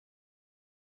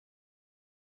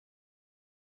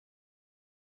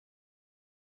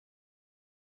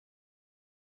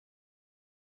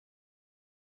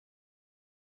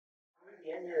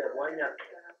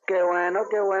Qué bueno,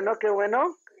 qué bueno, qué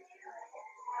bueno.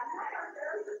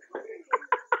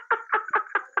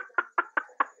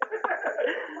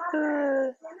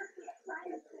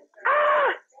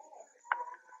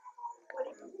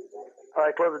 All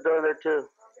right, close the door there too.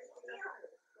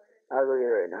 I'll go get it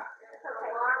right now.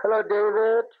 Hello,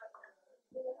 David.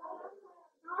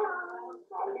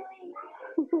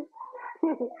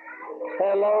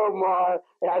 Hello, Omar.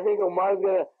 I think Omar's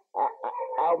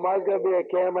gonna be a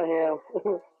camera ham.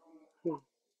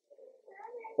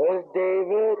 There's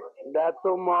David. That's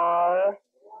Omar.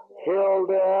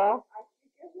 Hilda.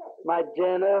 My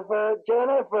Jennifer.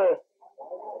 Jennifer.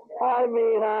 Hi,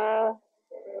 mija.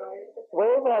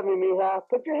 Wave at me, mija.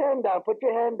 Put your hand down. Put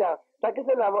your hand down.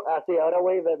 Sáquese la boca. Así, ahora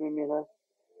wave at me, mija.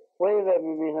 Wave at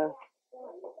me, mija.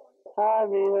 Hi,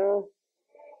 mija.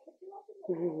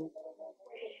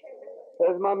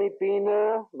 Es Mami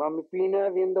Pina. Mami Pina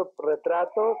viendo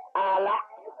retratos. ¡Ala!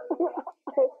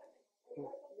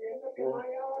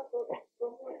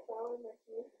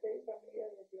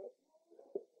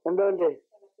 ¿En dónde?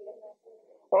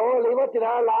 Oh, le iba a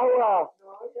tirar al agua.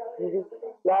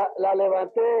 La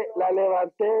levanté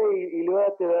y le iba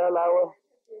a tirar al agua.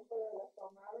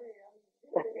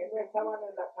 Estaban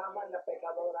en la cama en la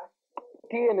pecadora.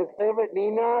 Sí, en his favorite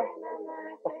Nina.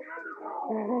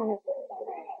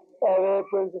 A ver,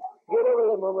 princess, get over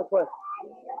there, mama. What?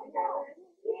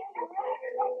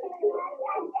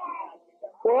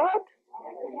 What?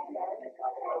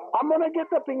 I'm gonna get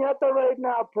the piñata right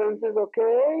now, princess.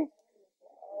 Okay?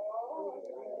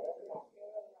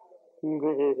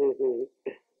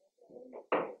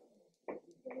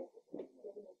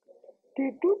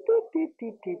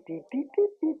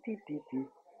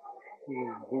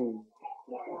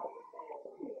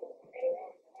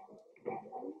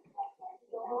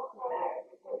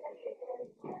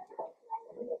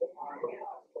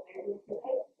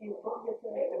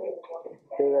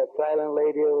 See that silent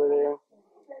lady over there?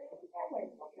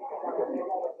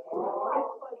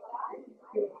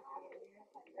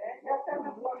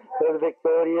 There's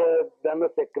Victoria dando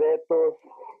secretos.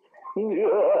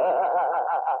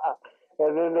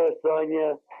 And then there's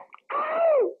Sonia.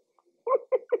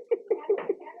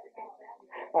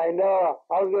 I know.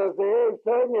 I was going to say, hey,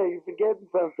 Sonia, you're forgetting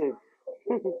something.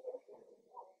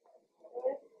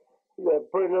 That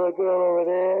pretty little girl over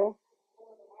there.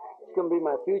 She's going to be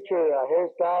my future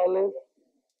hairstylist.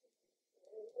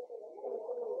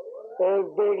 There's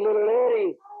big little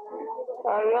Eddie.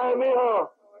 All right, mijo.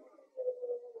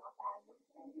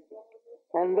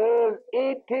 And there's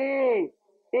E.T.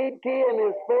 E.T. and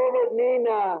his favorite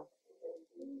Nina.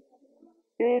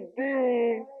 E.T.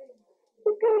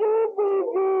 Look at her,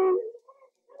 baby.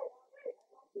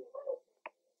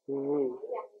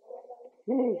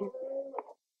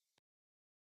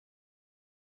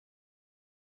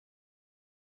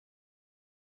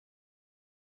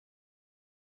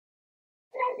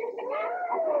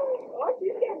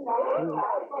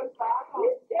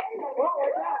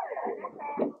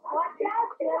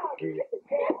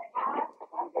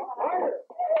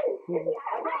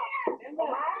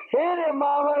 Hit it,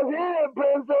 mama. Hit it,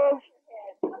 princess.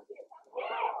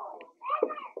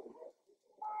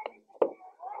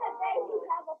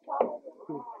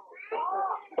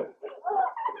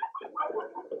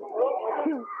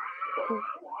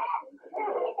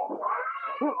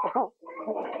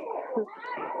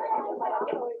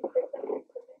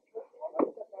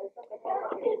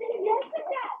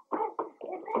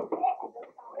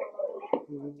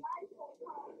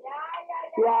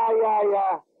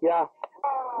 Yeah.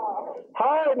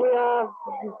 Hi, Mia.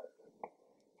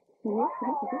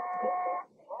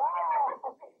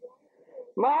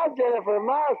 Más, Jennifer,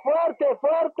 más. Fuerte,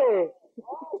 fuerte.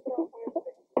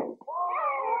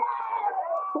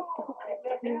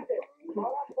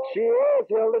 She is.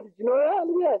 You know, did you know that?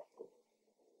 Look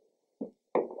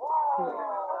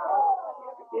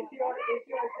at that.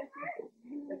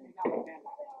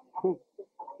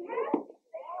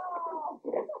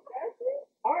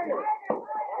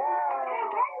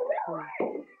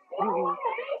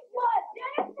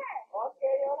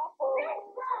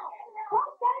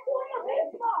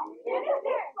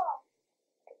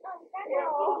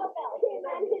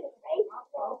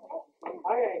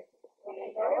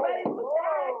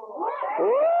 Whoa!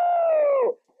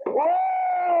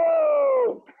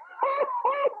 Whoa!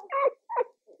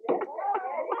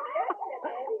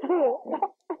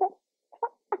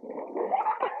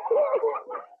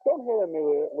 Don't hit him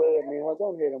with it, mijo.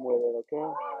 Don't hit him with it, okay?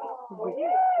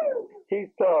 He's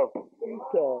tough. He's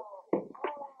tough.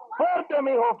 Fuerte,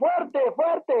 mijo. Fuerte,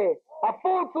 fuerte. A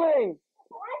full swing.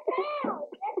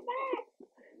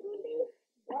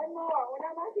 One more. Una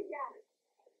más y ya.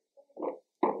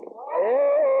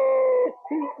 Hey!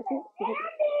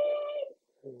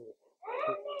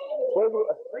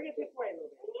 Bring it this way a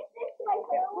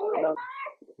little No.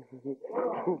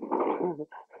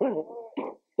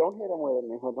 Don't hit him with it,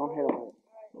 mijo. Don't hit him with it.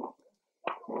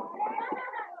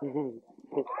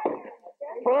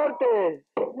 Fuerte!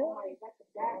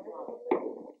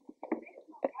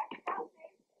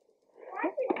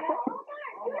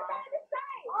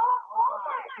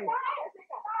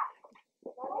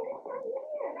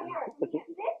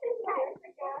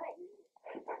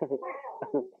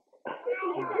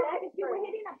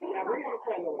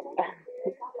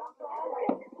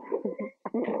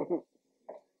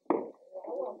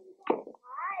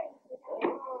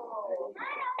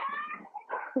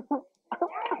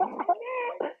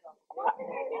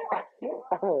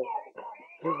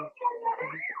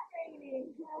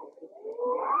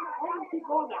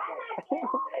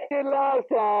 Did last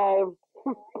time.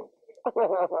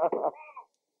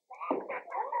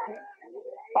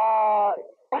 uh,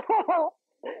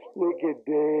 look at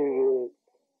David.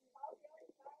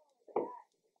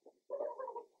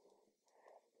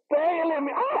 Pégale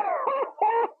mi.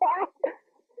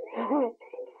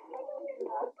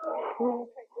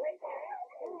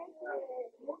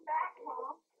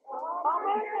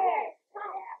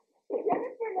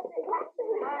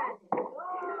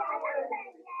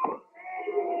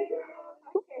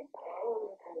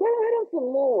 Let hit him some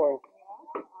more.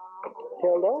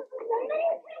 Hilda.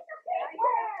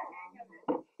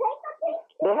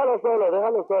 Déjalo solo,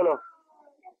 déjalo solo.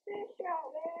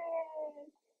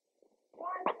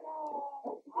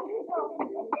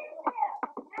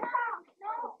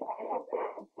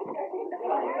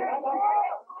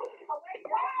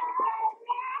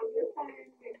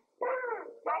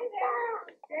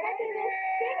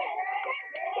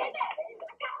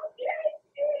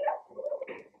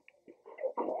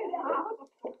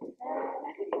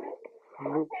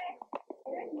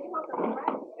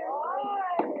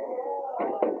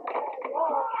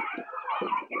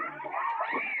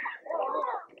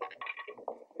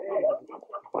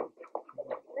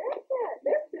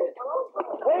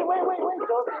 Wait,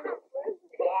 Josie.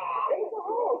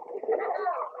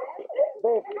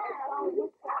 Babe.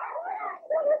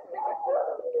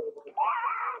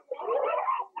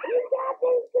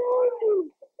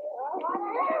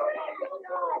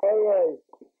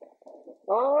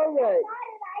 All right.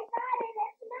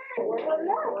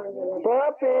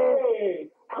 Puppy.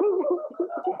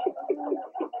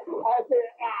 I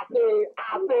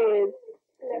said.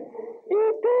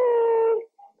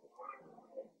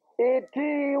 E.T.,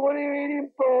 what are you eating,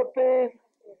 puppy?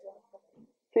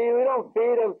 See, we don't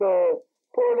feed him, so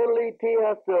poor little E.T.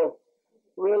 has to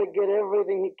really get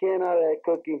everything he can out of that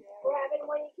cookie. Grab it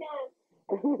when you can.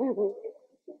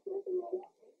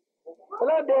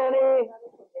 Hello, Danny.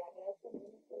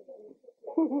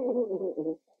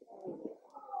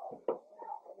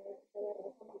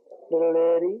 Little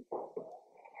Eddie.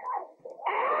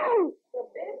 Ow!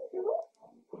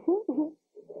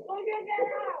 Look at that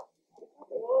out.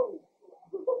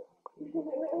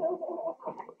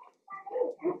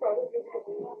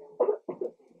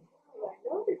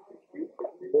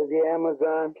 There's the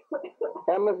Amazon.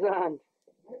 Amazon.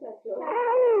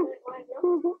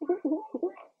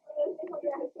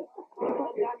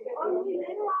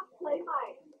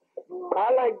 I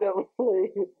like them.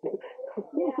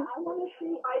 Yeah, I want to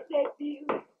see. I said, do you?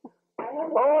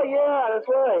 Oh, yeah, that's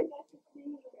right.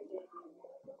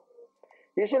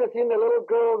 You should have seen the little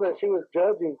girl that she was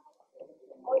judging.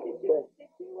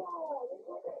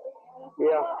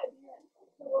 Yeah.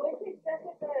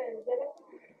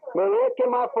 Maria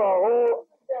came out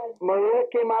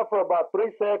for about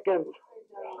 3 seconds.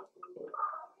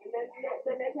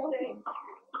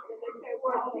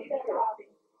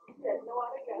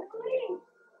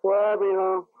 What,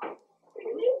 mijo?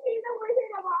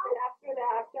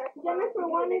 Jennifer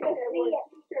wanted to see it.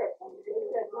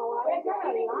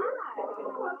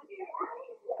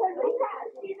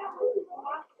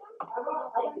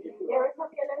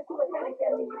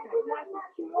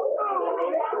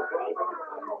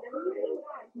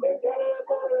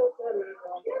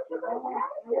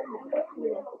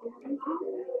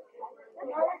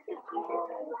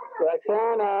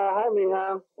 Roxana, hi,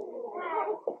 mija.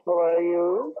 How are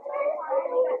you?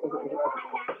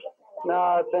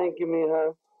 No, thank you,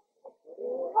 mija.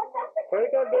 Where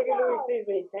did Baby Louis sees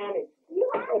me? He panics.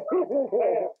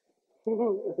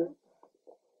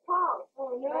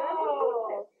 Oh,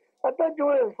 no. I thought you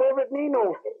were his favorite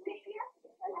Nino.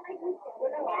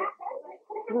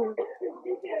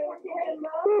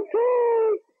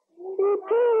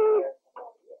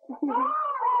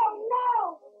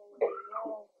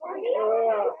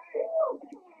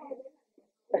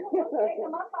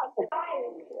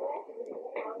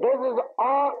 This is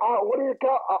what do you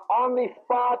call on the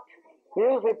spot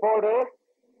news reporter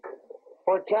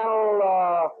for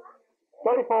channel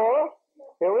 34.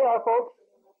 Here we are, folks.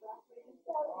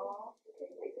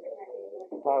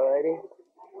 Alrighty.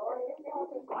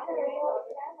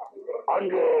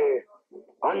 Andre.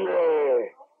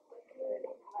 Andre.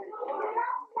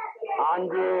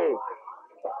 Andre.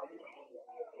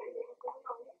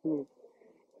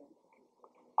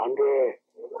 Andre.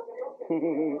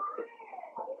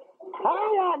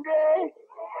 Hi, Andre.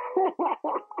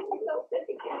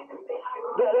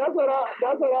 That's what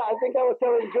I think I was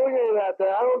telling Junior that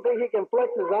I don't think he can flex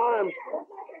his arms.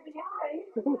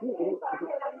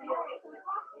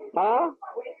 Huh?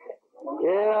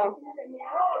 Yeah.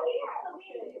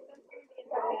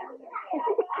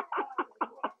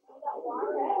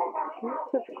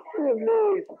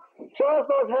 Please. Show us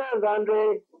those hands,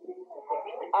 Andre.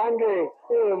 Andre,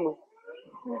 him.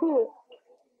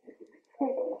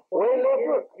 Wait,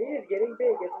 look. He is getting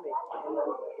big, isn't he?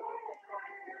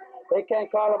 They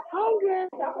can't call him Andre.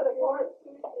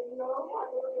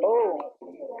 Oh.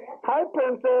 Hi,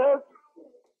 Princess.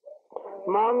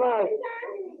 Mama.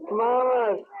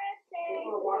 Mama.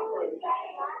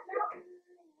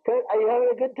 Are you having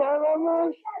a good time,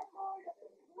 Mama?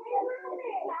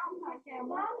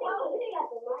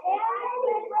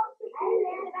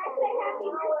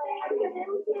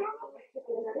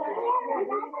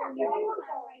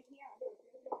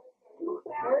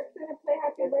 Eric's gonna play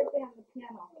happy birthday on the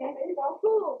piano, okay?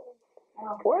 Cool.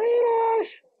 Wait,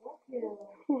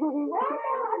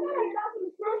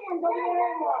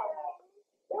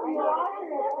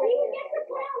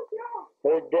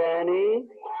 There's Danny.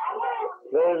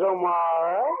 There's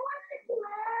Omar.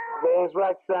 There's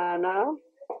Roxana.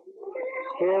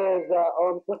 Here's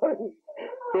I'm sorry.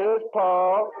 Here's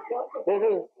Paul. This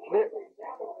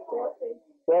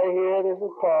right here. This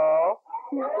is Paul.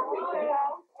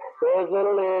 There's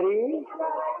little Eddie.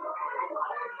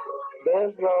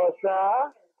 There's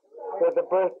Rosa with the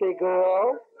birthday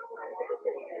girl.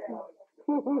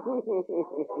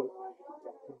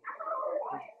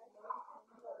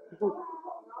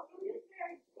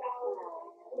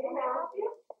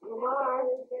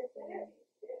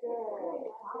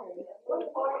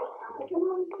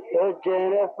 There's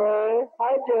Jennifer.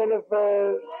 Hi,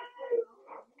 Jennifer.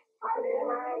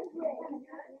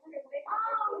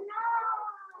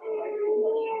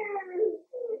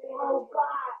 Oh,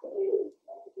 God.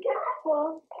 Careful.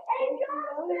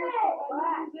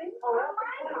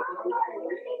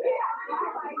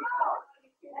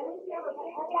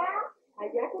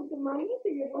 Allá con tu manito,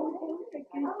 yo no sé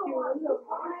qué chulo.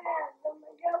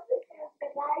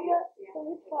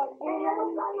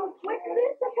 What's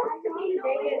this supposed to be,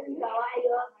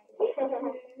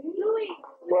 Louis?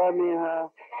 What, mija?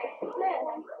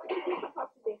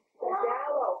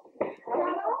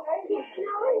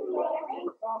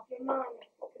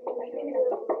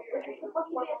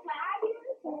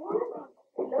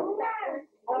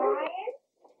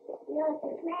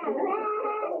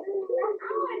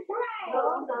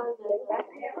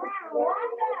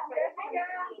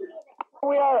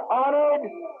 We are honored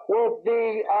with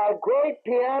the great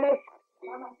pianist,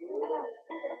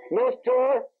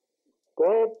 Mr. Go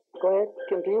ahead,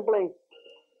 continue playing.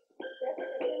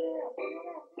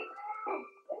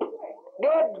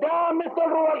 Get down, Mr.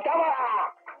 Rubalcaba!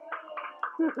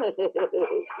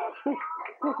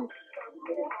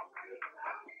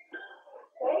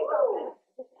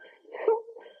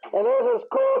 And this is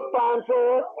co-sponsor,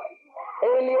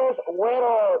 Alias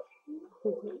Güeros.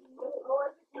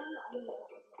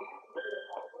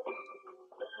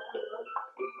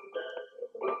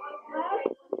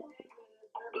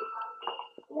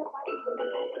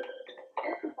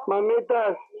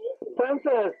 Mamitas,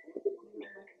 Princess,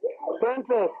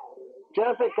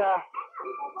 Jessica.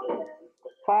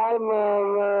 Hi,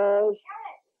 mamas.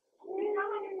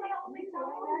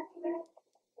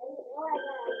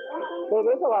 Well,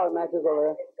 there's a lot of matches over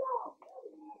there.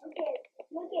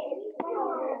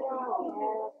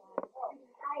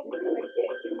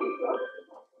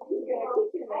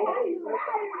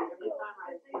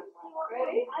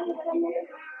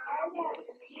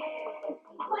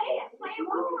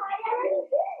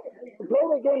 Play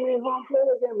the game,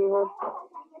 mijo.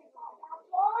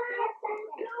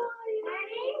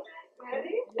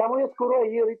 Está muy oscuro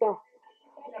ahí ahorita.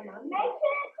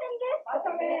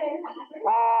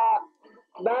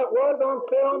 That was on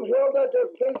film. Hilda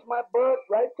just kicked my butt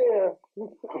right there.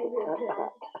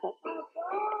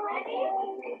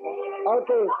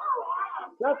 Okay.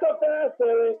 Not so fast,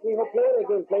 Eric. Mijo, play it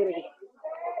again.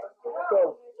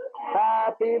 So,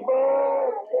 happy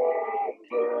birthday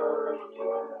to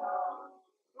you.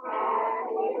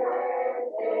 Happy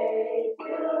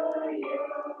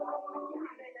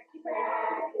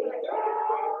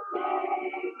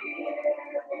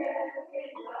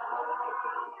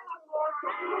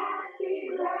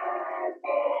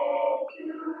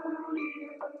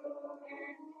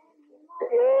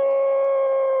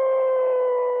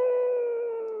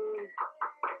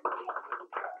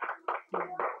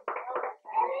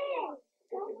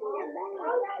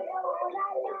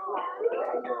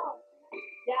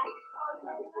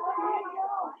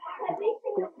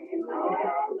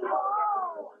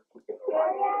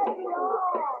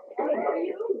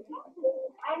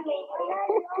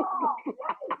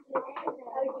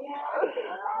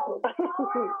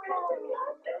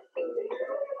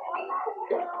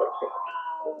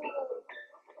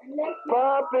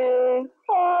Puppies.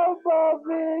 Hi,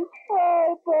 puppies.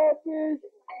 Hi, puppies.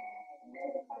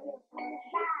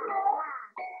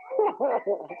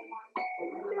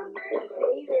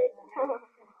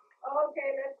 Okay,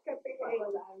 let's cut the cake.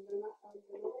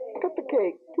 Cut the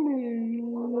cake,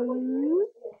 please.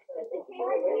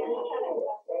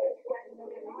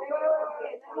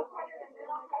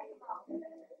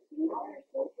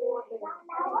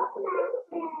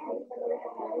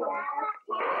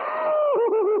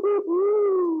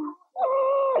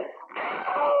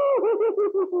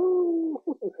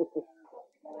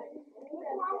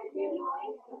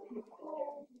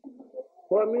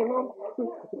 What, mijo?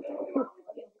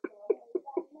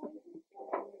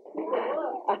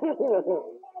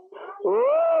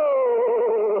 Whoa!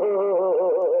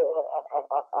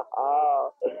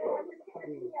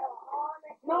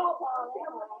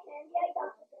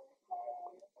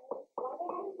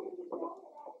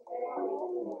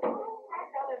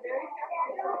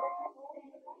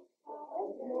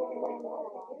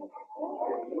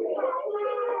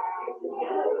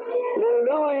 Little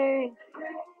Louie,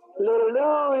 little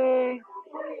Louie,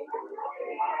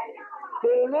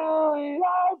 little Louie,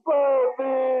 hi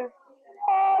puppy,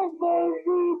 hi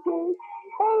puppy,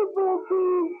 hi puppy.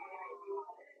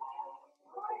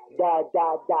 Da da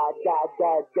da da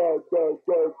da da da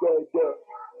da da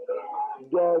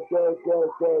da da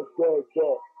da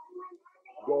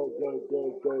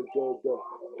da da.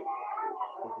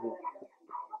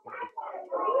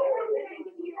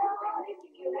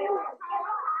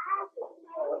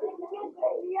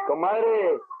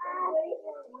 Comadre.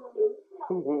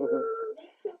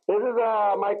 This is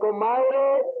my comadre,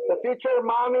 the future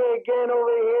mommy again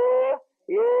over here.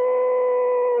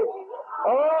 Yay!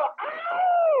 Oh,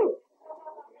 ow!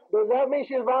 Does that mean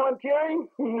she's volunteering?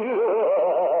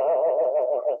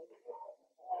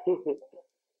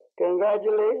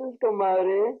 Congratulations,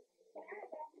 comadre.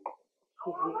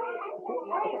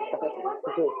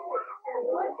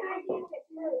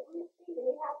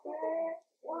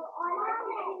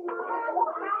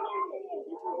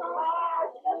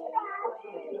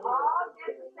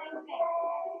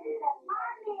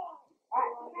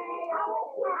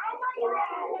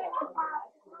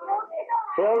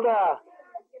 Hilda.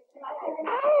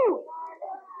 Ow!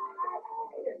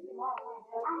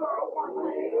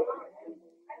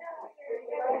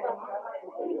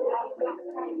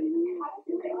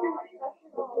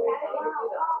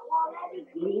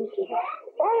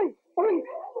 Hey, hey,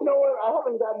 you know what? I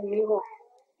haven't gotten Nemo.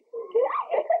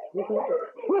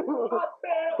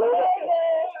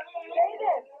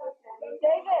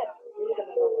 David,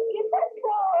 ¿qué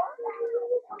pasó?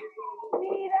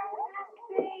 Mira,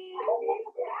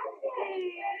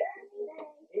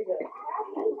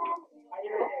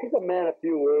 He's a man of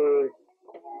few words.